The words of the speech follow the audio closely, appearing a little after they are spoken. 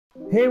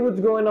Hey, what's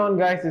going on,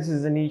 guys? This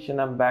is Anish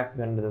and I'm back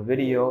with another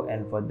video,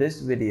 and for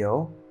this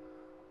video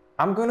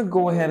I'm gonna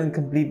go ahead and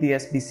complete the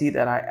SBC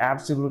that I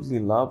absolutely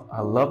love. I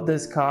love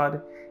this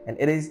card, and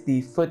it is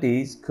the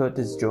Futties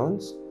Curtis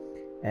Jones.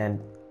 And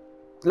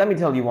let me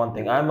tell you one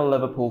thing, I'm a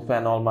Liverpool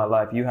fan all my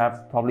life. You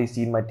have probably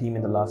seen my team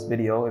in the last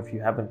video. If you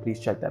haven't, please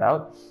check that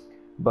out.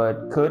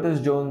 But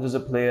Curtis Jones is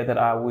a player that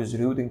I was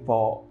rooting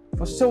for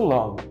so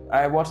long.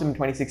 I watched him in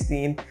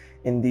 2016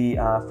 in the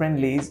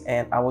friendlies,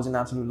 and I was in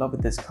absolute love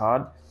with this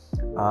card.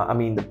 I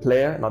mean the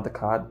player, not the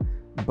card.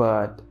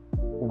 But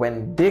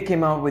when they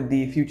came out with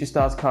the Future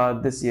Stars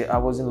card this year, I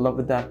was in love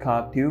with that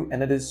card too,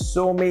 and it is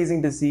so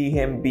amazing to see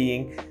him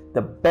being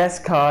the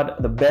best card,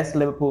 the best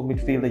Liverpool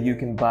midfielder you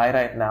can buy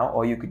right now,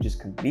 or you could just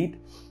complete.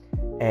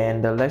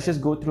 And let's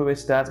just go through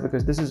his stats,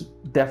 because this is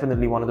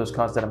definitely one of those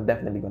cards that I'm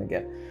definitely going to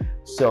get.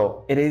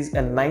 So it is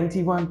a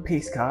 91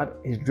 pace card.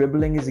 His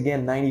dribbling is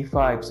again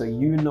 95, so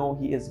you know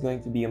he is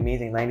going to be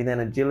amazing. 99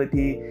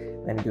 agility,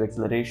 92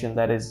 acceleration.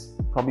 That is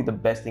probably the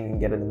best thing you can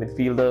get in the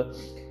midfielder.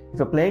 If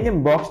you're playing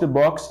him box to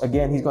box,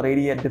 again, he's got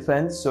 88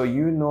 defense, so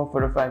you know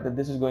for a fact that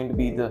this is going to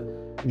be the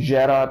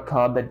Gerrard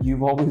card that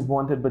you've always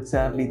wanted, but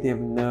sadly they've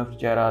nerfed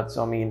Gerrard.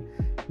 So I mean,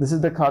 this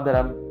is the card that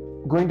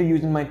I'm going to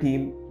use in my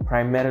team,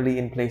 primarily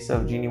in place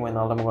of Gini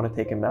Wijnaldum. I'm going to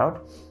take him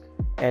out.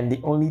 And the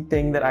only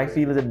thing that I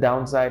feel is a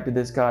downside to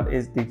this card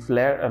is the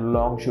flare. A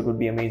long shoot would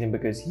be amazing,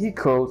 because he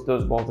curls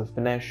those balls. The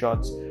finesse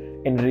shots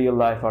in real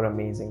life are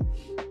amazing.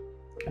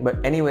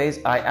 But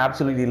anyways, I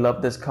absolutely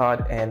love this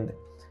card, and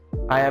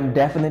I am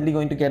definitely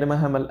going to get him.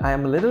 I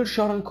am a little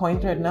short on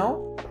coins right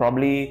now.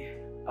 Probably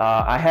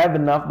I have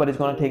enough, but it's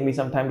going to take me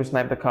some time to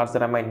snipe the cards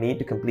that I might need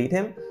to complete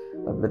him.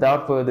 But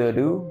without further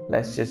ado,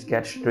 let's just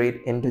get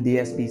straight into the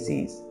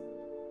SBCs.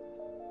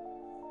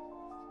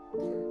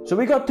 So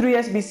we got 3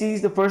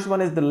 SBCs. The first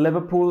one is the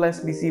Liverpool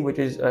SBC, which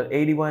is an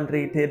 81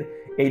 rated,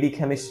 80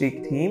 chemistry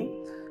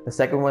team. The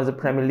second one is the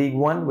Premier League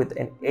one with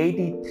an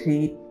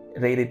 83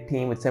 rated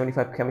team with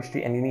 75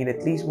 chemistry, and you need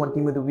at least one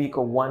team of the week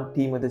or one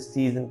team with a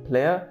seasoned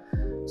player.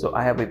 So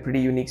I have a pretty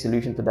unique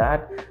solution for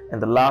that.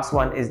 And the last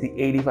one is the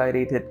 85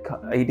 rated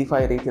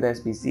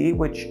SBC,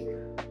 which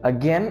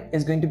again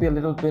is going to be a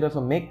little bit of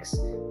a mix,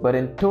 but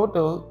in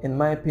total, in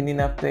my opinion,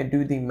 after I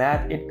do the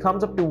math, it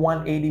comes up to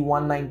 180,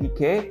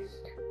 190k.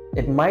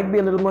 It might be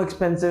a little more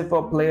expensive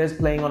for players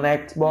playing on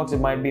Xbox.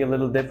 It might be a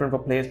little different for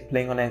players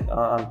playing on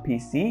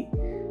PC,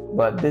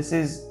 but this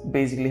is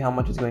basically how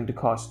much it's going to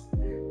cost.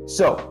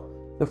 So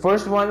the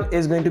first one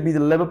is going to be the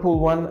Liverpool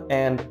one,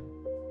 and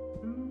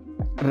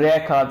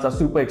rare cards are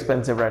super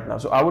expensive right now,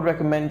 so I would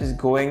recommend just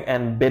going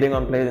and bidding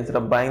on players instead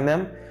of buying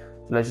them.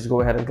 So let's just go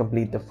ahead and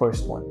complete the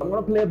first one. I'm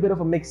going to play a bit of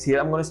a mix here.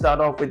 I'm going to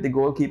start off with the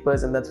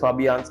goalkeepers, and that's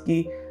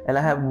Fabianski, and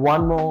I have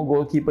one more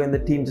goalkeeper in the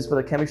team just for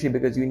the chemistry,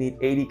 because you need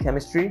 80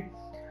 chemistry.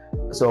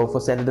 So for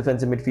center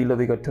defensive midfielder,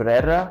 we got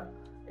Torreira,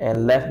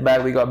 and left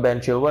back we got Ben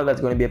Chilwell. That's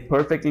going to be a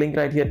perfect link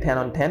right here, 10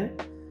 on 10.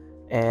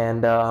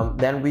 And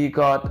then we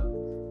got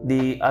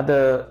the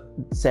other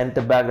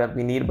center back that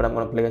we need, but I'm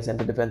going to play a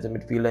center defensive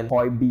midfielder,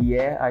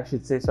 Højbjerg, I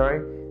should say,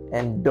 sorry,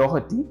 and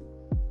Doherty.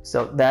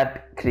 So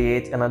that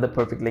creates another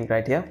perfect link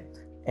right here.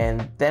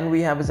 And then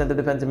we have a center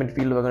defensive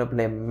midfielder. We're going to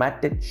play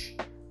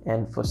Matic,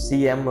 and for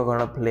CM we're going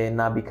to play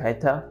Naby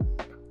Keita.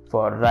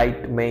 For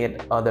right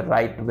mid or the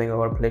right wing, we're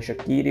going to play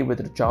Shaqiri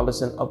with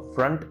Richarlison up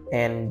front,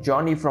 and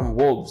Johnny from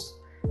Wolves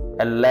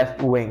at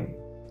left wing.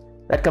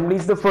 That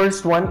completes the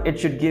first one. It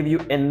should give you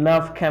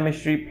enough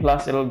chemistry,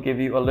 plus it'll give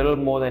you a little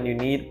more than you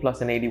need,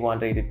 plus an 81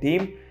 rated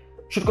team.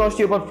 Should cost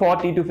you about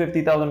 40 to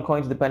 50,000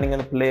 coins depending on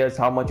the players,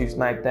 how much you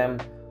snipe them,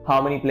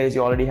 how many players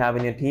you already have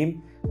in your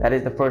team. That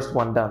is the first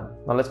one done.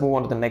 Now let's move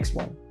on to the next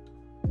one.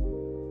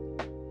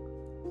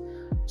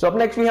 So up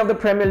next we have the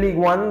Premier League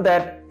one.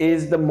 That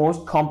is the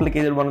most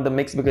complicated one of the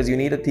mix, because you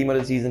need a team of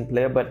the season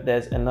player, but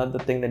there's another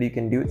thing that you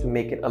can do to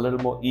make it a little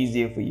more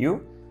easier for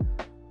you.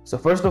 So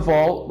first of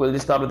all, we'll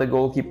just start with the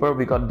goalkeeper.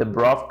 We got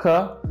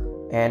Dubravka,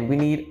 and we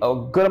need a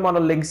good amount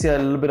of links here, a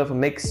little bit of a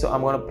mix. So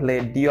I'm going to play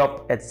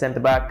Diop at centre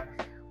back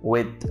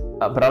with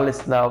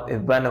Branislav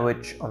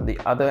Ivanovic on the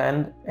other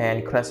end,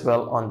 and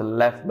Cresswell on the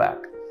left back.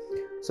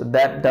 So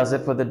that does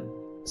it for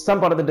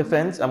some part of the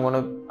defense. I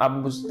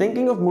was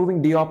thinking of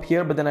moving Diop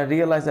here, but then I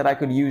realized that I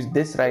could use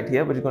this right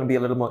here, which is going to be a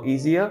little more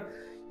easier.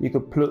 You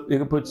could put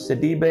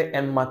Sidibe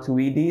and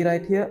Matuidi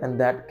right here, and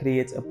that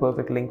creates a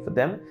perfect link for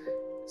them.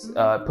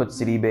 Put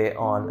Sidibe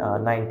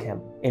on 9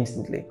 chem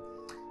instantly.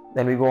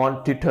 Then we go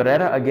on to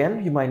Torreira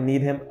again. You might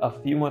need him a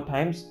few more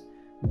times,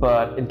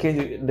 but in case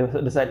you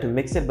decide to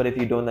mix it, but if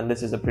you don't, then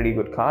this is a pretty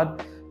good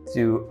card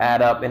to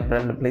add up in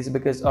random places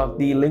because of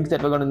the links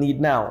that we're going to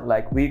need now.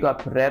 Like we got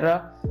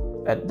Torreira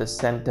at the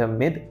center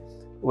mid,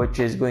 which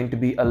is going to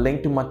be a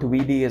link to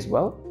Matuidi as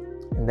well.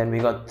 And then we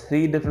got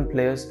 3 different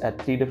players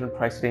at 3 different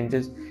price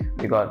ranges.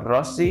 We got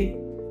Rossi,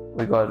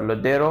 we got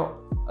Lodero.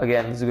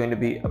 Again, this is going to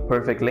be a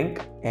perfect link.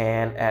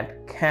 And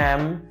at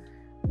cam,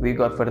 we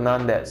got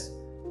Fernandez.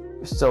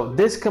 So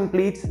this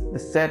completes the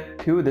set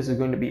 2. This is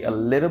going to be a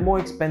little more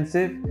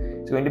expensive.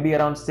 It's going to be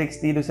around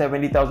 60 to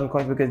 70,000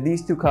 coins because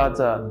these 2 cards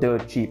are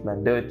dirt cheap,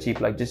 man. Dirt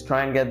cheap. Like, just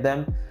try and get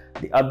them.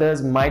 The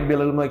others might be a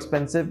little more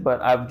expensive,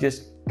 but I've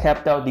just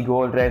kept out the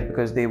gold rares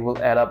because they will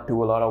add up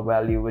to a lot of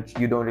value, which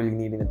you don't really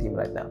need in a team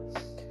right now.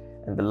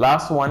 And the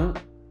last one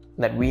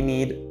that we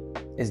need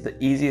is the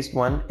easiest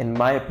one in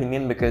my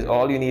opinion, because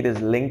all you need is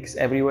links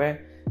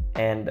everywhere.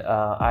 And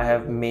I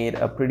have made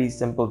a pretty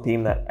simple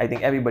team that I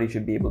think everybody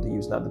should be able to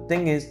use. Now the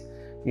thing is,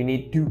 you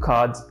need 2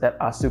 cards that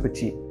are super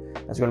cheap.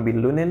 That's going to be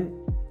Lunin,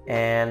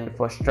 and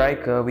for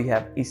striker we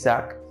have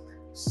Isak.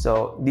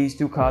 So these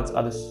 2 cards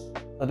are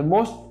the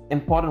most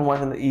important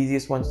ones and the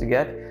easiest ones to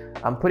get.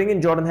 I'm putting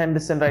in Jordan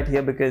Henderson right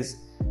here because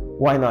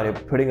why not? You're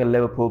putting a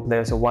Liverpool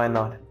player, so why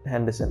not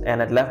Henderson?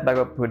 And at left back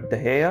I put De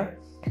Gea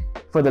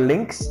for the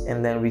links,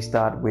 and then we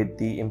start with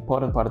the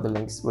important part of the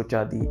links, which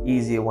are the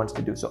easier ones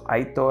to do. So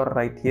Aitor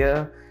right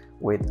here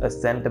with a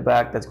centre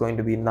back, that's going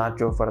to be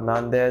Nacho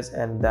Fernandez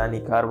and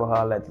Dani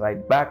Carvajal at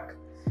right back.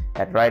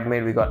 At right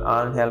mid we got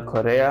Angel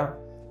Correa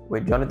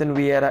with Jonathan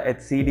Vieira at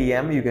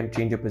CDM. You can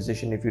change your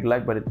position if you'd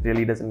like, but it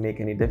really doesn't make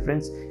any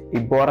difference.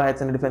 Iborra at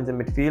centre defensive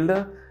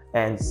midfielder,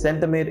 and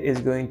centre mid is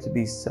going to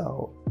be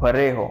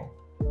Parejo.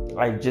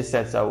 I just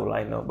said Saul,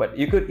 I know, but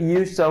you could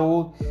use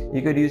Saul,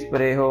 you could use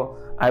Parejo.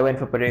 I went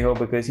for Parejo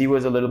because he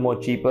was a little more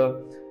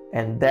cheaper.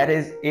 And that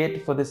is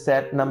it for the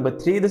set number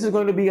 3. This is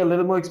going to be a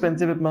little more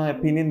expensive in my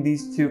opinion.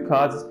 These 2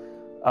 cards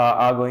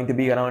are going to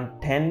be around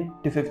 10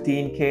 to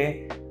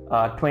 15k,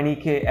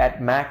 20k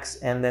at max,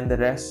 and then the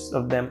rest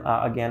of them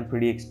are again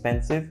pretty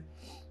expensive.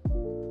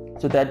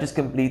 So that just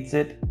completes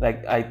it.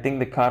 Like, I think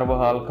the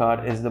Carvajal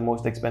card is the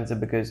most expensive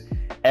because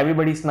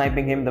everybody's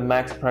sniping him. The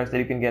max price that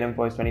you can get him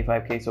for is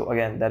 25k. So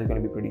again, that is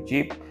going to be pretty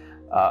cheap.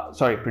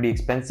 Pretty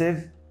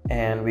expensive.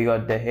 And we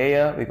got De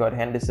Gea, we got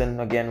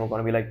Henderson. Again, we're going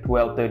to be like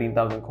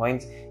 13,000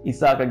 coins.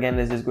 Isak again,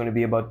 this is going to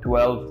be about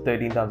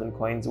 13,000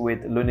 coins with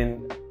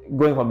Lunin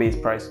going for base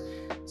price.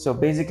 So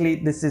basically,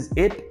 this is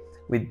it.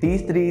 With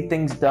these 3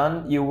 things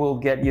done, you will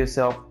get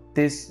yourself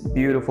this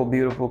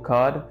beautiful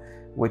card,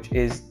 which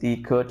is the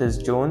Curtis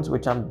Jones,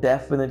 which I'm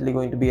definitely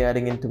going to be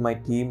adding into my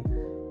team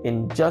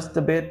in just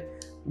a bit.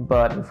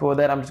 But before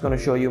that, I'm just going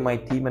to show you my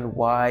team and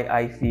why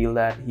I feel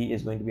that he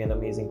is going to be an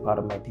amazing part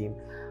of my team.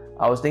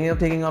 I was thinking of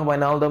taking on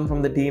Wijnaldum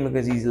from the team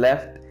because he's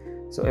left.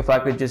 So if I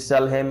could just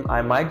sell him,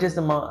 I might just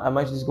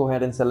go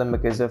ahead and sell him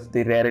because of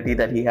the rarity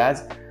that he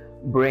has.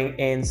 Bring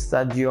in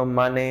Sadio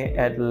Mane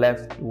at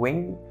left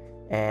wing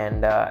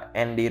and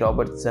Andy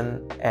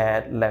Robertson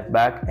at left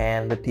back,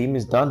 and the team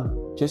is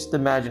done. Just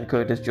imagine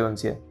Curtis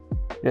Jones here.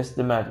 Just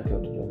imagine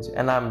Curtis Jones here.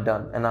 And I'm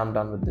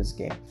done with this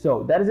game.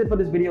 So that is it for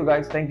this video,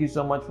 guys. Thank you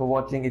so much for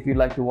watching. If you'd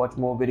like to watch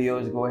more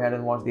videos, go ahead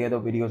and watch the other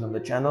videos on the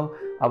channel.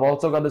 I've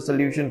also got the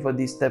solution for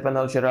the Stefan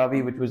El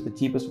Sharawi, which was the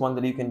cheapest one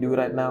that you can do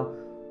right now.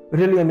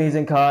 Really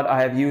amazing card.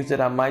 I have used it.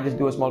 I might just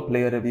do a small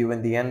player review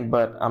in the end,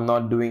 but I'm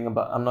not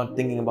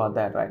thinking about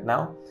that right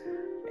now.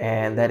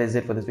 And that is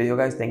it for this video,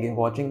 guys. Thank you for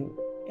watching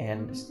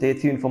and stay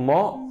tuned for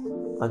more.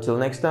 Until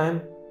next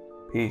time,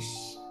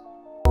 peace.